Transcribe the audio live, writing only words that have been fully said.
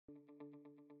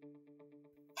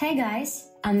Hey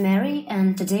guys, I'm Mary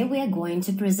and today we are going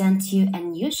to present to you a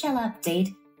new Shella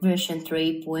update version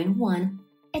 3.1.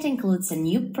 It includes a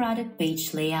new product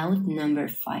page layout number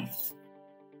 5.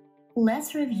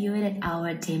 Let's review it at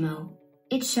our demo.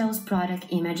 It shows product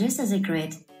images as a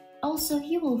grid. Also,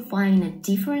 you will find a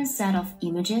different set of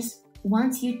images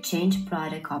once you change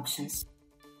product options.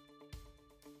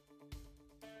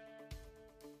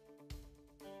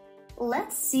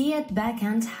 Let's see at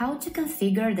backend how to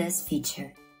configure this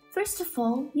feature. First of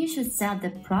all, you should set the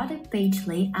product page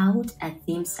layout at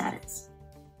theme settings.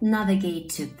 Navigate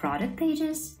to Product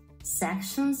Pages,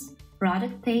 Sections,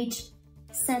 Product Page,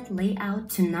 set layout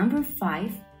to number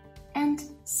 5, and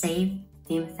save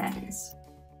theme settings.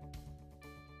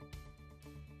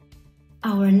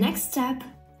 Our next step,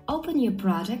 open your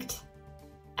product,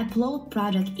 upload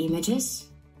product images.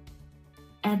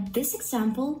 At this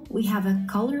example, we have a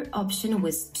color option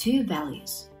with 2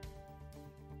 values.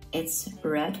 It's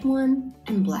red one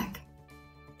and black.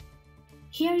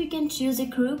 Here you can choose a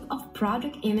group of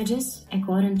product images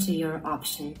according to your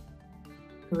option.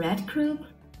 Red group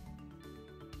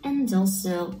and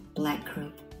also black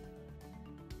group.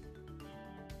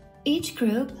 Each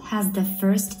group has the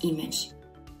first image.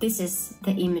 This is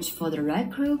the image for the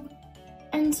red group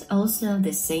and also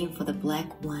the same for the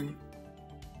black one.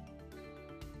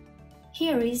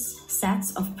 Here is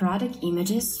sets of product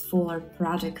images for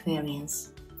product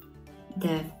variants.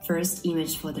 The first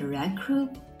image for the red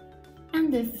group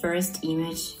and the first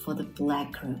image for the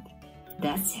black group.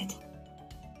 That's it.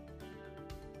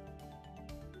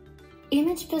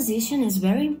 Image position is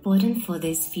very important for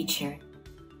this feature.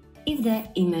 If the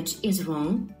image is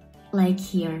wrong, like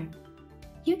here,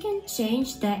 you can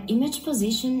change the image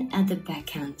position at the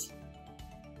backend.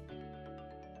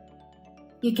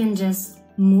 You can just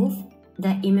move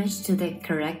the image to the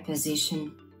correct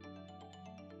position.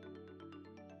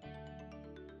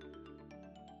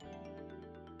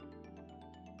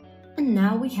 And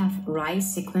now we have right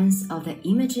sequence of the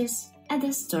images at the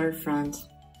storefront.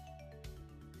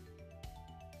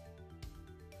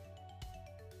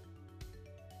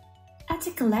 At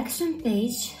the collection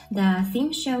page, the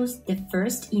theme shows the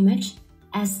first image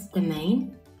as the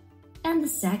main and the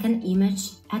second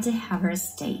image at the hover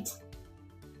state.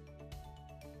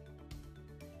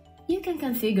 You can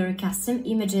configure custom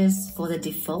images for the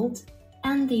default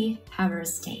and the hover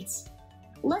states.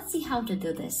 Let's see how to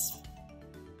do this.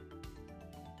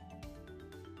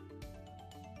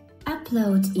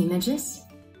 Upload images.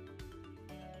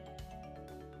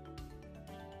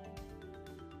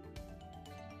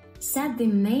 Set the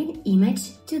main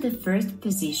image to the first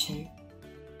position.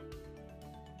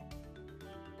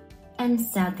 And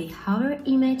set the hover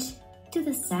image to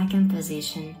the second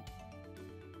position.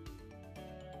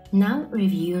 Now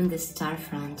reviewing the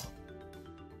storefront.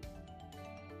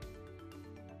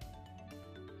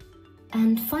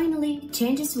 And finally,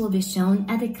 changes will be shown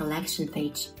at the collection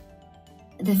page.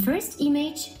 The first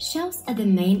image shows at the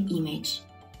main image,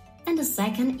 and the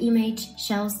second image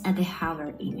shows at the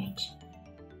hover image.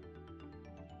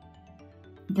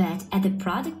 But at the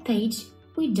product page,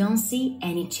 we don't see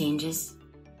any changes.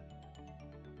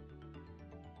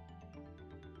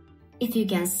 If you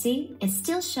can see, it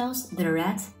still shows the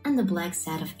red and the black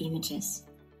set of images.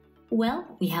 Well,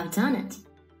 we have done it.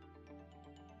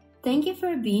 Thank you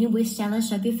for being with Shella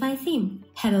Shopify theme.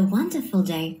 Have a wonderful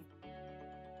day!